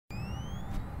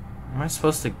Where am I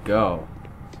supposed to go?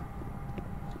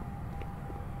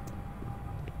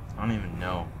 I don't even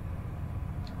know.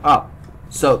 Oh,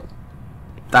 so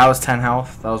that was 10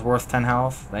 health. That was worth 10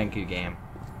 health. Thank you, game.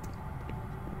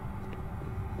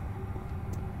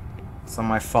 It's not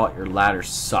my fault your ladders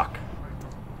suck.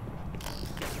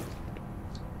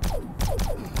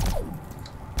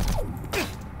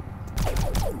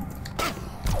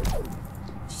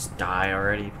 Just die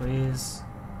already, please.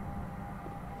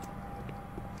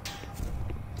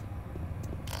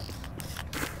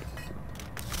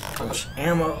 How much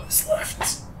ammo is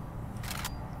left?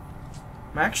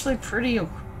 I'm actually pretty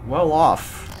well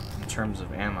off in terms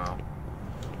of ammo.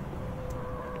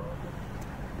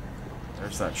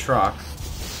 There's that truck.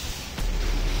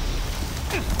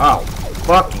 Oh,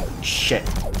 fucking shit.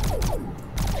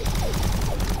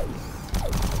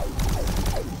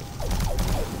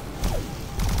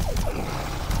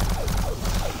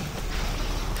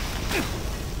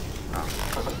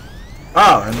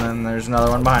 Oh, and then there's another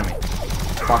one behind me.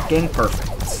 Fucking perfect.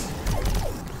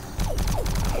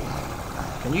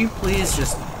 Can you please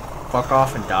just fuck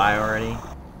off and die already?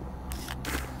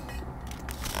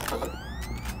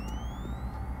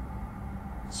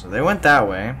 So they went that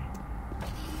way.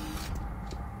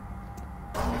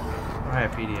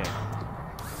 Alright, PDA.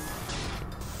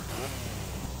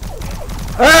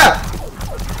 Ah!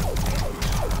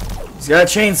 He's got a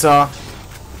chainsaw.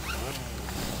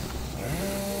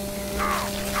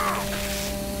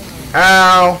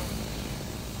 Ow!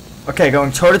 Okay,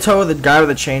 going toe-to-toe with the guy with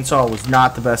the chainsaw was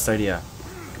not the best idea.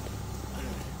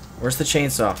 Where's the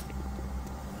chainsaw?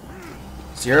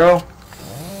 0?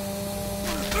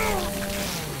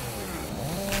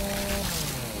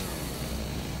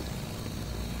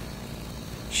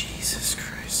 Jesus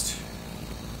Christ.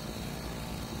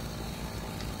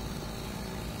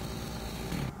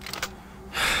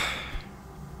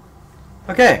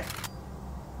 Okay.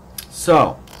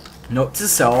 So, note to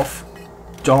self,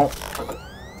 don't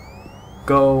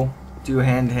go do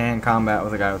hand-to-hand combat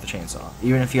with a guy with a chainsaw,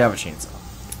 even if you have a chainsaw.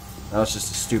 That was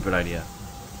just a stupid idea.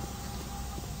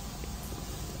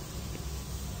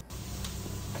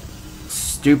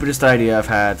 Stupidest idea I've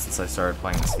had since I started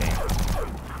playing this game.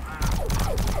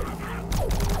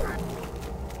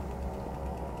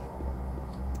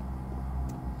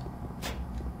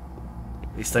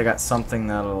 At least I got something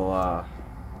that'll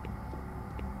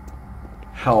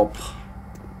help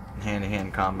in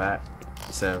hand-to-hand combat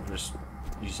instead of just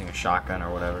using a shotgun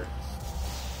or whatever.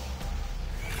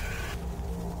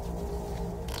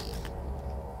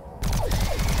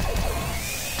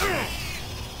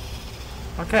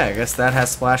 Okay, I guess that has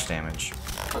splash damage.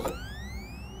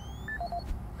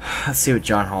 Let's see what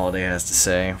John Holiday has to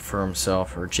say for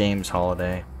himself, or James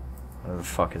Holiday, whatever the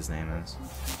fuck his name is.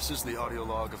 This is the audio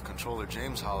log of Controller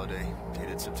James Holiday,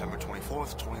 dated September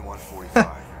 24th, 2145.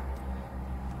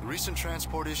 The recent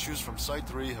transport issues from Site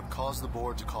 3 have caused the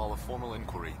board to call a formal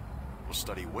inquiry. We'll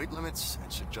study weight limits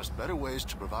and suggest better ways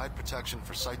to provide protection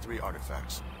for Site 3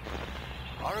 artifacts.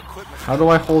 Our equipment... How do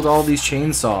I hold all these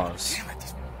chainsaws? Damn it,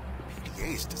 these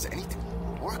PDAs, does anything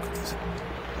work with these?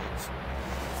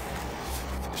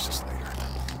 Finish this later.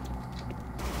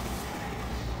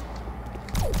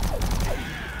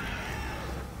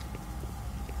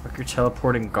 Fuck, you're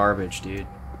teleporting garbage, dude.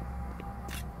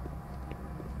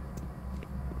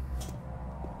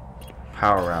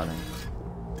 Power routing.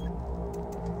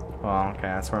 Well, okay,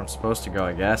 that's where I'm supposed to go,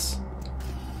 I guess.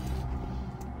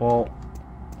 Well,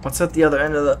 what's at the other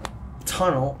end of the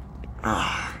tunnel?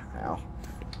 Ah, ow.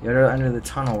 The other end of the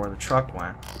tunnel where the truck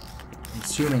went. I'm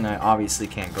assuming I obviously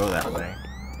can't go that way.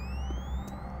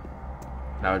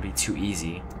 That would be too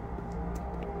easy.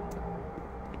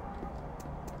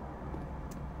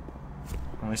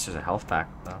 At least there's a health pack,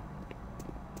 though.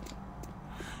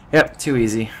 Yep, too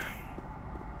easy.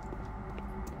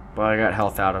 But I got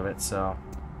health out of it, so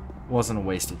it wasn't a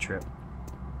wasted trip.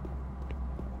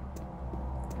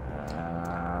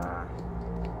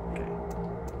 Okay.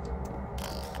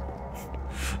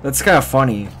 That's kind of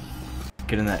funny,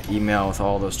 getting that email with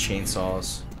all those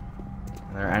chainsaws.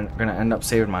 They're gonna end up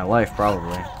saving my life,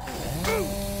 probably.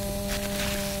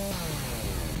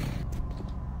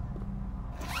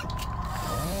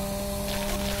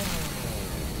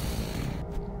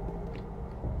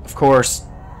 Of course,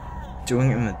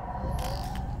 doing it in a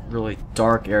really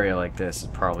dark area like this is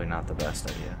probably not the best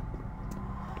idea.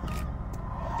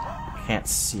 I can't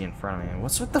see in front of me.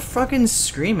 What's with the fucking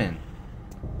screaming?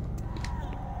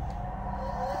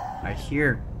 I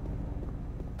hear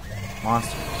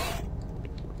monsters.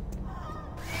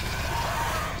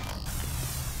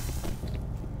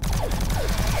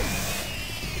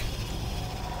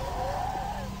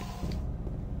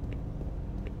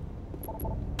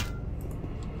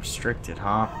 Restricted,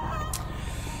 huh?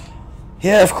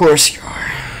 Yeah, of course you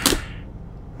are.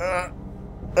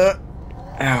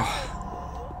 Ow.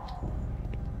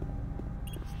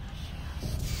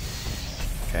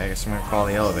 Okay, I guess I'm gonna call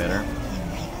the elevator.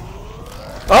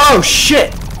 Oh,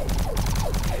 shit!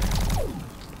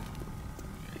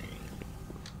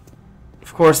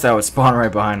 Of course that would spawn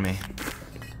right behind me.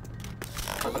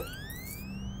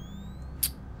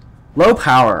 Low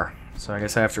power. So I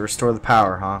guess I have to restore the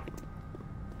power, huh?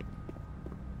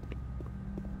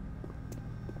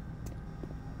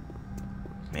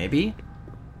 Maybe?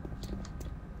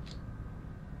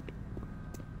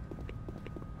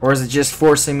 Or is it just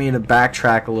forcing me to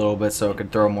backtrack a little bit so it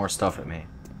could throw more stuff at me?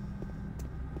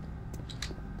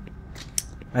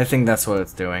 I think that's what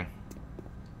it's doing.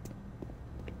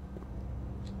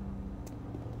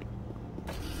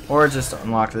 Or just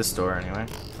unlock this door anyway.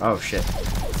 Oh shit.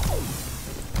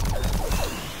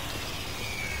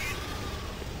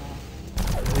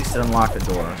 At least it unlocked the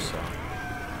door, so.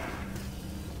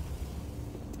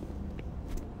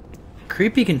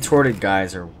 Creepy contorted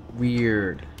guys are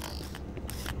weird.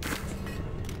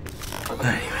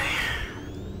 Anyway.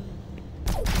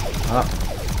 Up.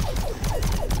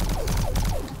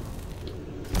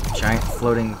 Giant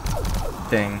floating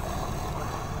thing.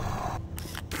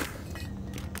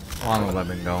 How long have I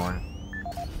been going?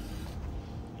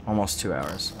 Almost 2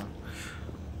 hours. So.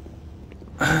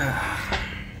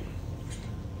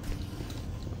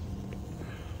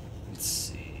 Let's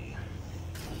see.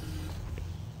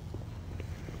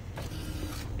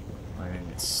 Am I gonna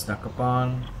get stuck up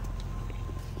on?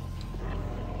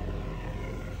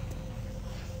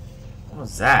 What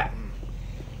was that?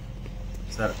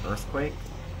 Is that an earthquake?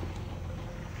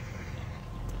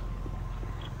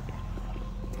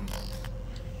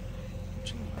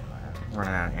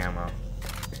 Running out of ammo.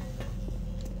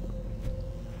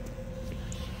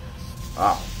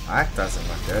 Oh, that doesn't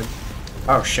look good.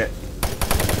 Oh shit.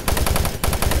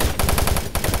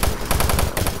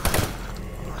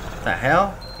 What the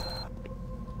hell?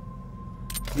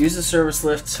 Use the service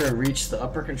lift to reach the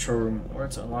upper control room or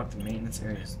to unlock the maintenance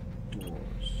area's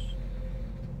doors.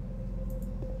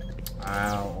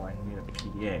 Oh, I need a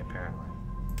PDA apparently.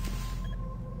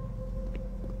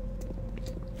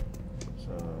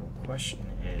 So, the question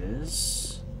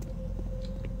is,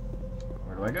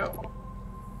 where do I go?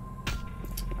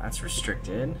 That's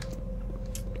restricted.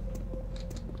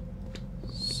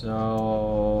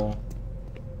 So,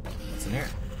 what's in here?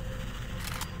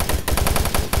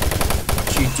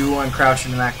 What you do when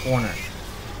crouching in that corner?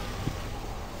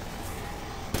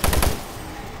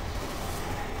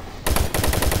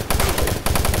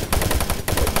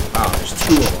 Oh, there's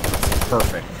 2 of them. That's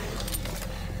perfect.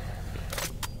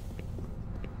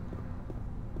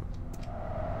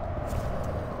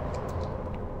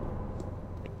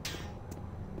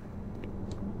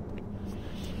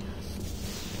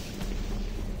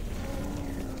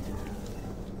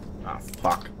 Oh,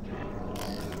 fuck.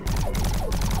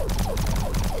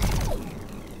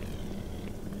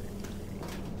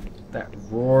 That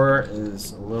roar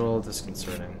is a little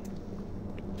disconcerting.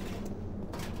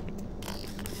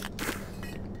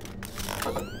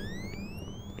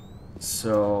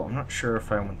 So, I'm not sure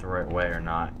if I went the right way or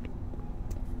not.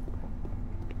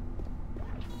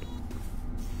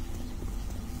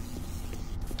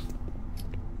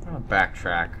 I'm gonna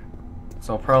backtrack.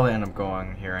 So I'll probably end up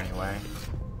going here anyway.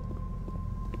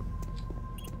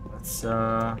 Let's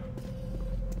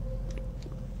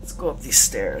go up these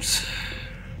stairs.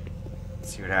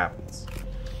 See what happens.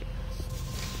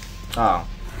 Oh.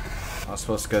 I was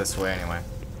supposed to go this way anyway.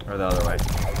 Or the other way.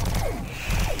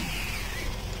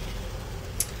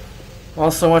 Well,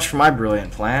 so much for my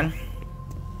brilliant plan.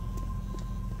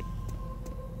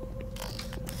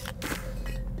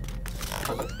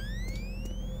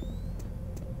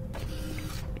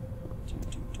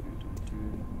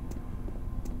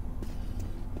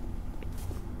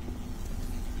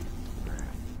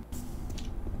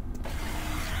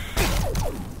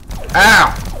 Ow!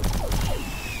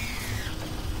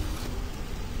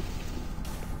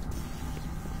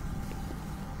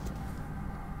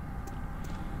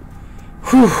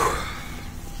 Whew.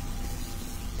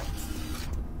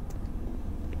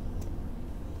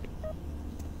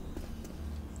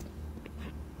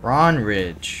 Ron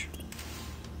Ridge.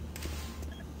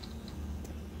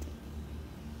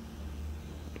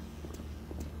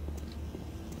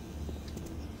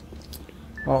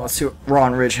 Well, let's see what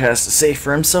Ron Ridge has to say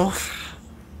for himself.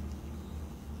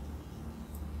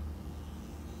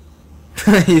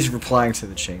 He's replying to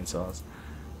the chainsaws.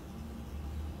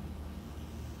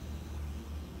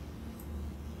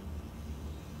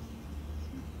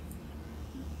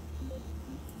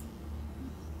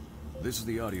 This is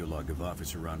the audio log of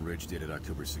Officer Ron Ridge dated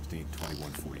October 16,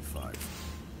 2145.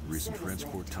 Recent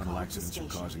transport tunnel accidents are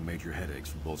causing major headaches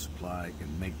for both supply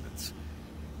and maintenance.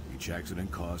 Each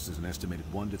accident causes an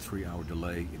estimated 1 to 3 hour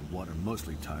delay in what are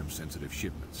mostly time-sensitive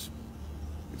shipments.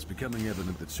 It's becoming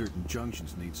evident that certain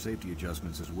junctions need safety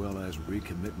adjustments as well as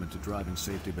recommitment to driving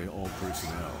safety by all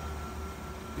personnel.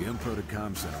 The Unproted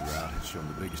Comm Center route has shown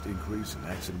the biggest increase in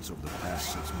accidents over the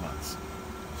past 6 months.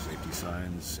 Safety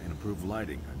signs and improved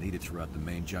lighting are needed throughout the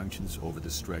main junctions over the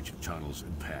stretch of tunnels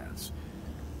and paths.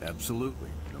 Absolutely,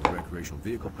 no recreational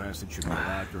vehicle passage should be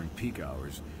allowed during peak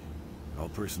hours. All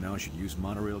personnel should use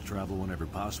monorail travel whenever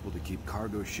possible to keep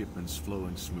cargo shipments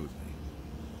flowing smoothly.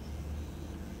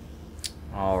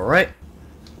 Alright.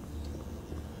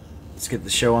 Let's get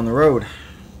the show on the road.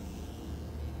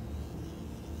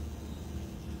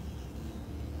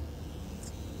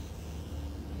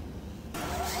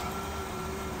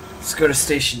 Let's go to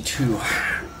Station 2.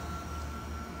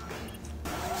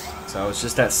 So I was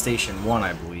just at Station 1,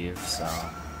 I believe, so...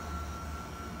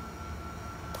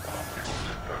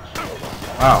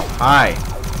 Oh, hi!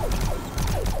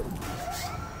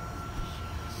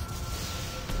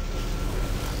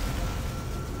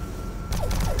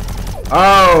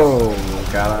 Oh!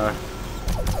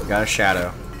 Got a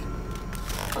shadow.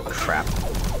 Oh, crap.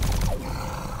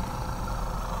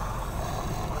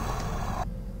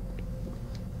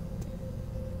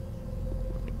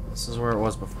 This is where it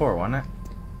was before, wasn't it?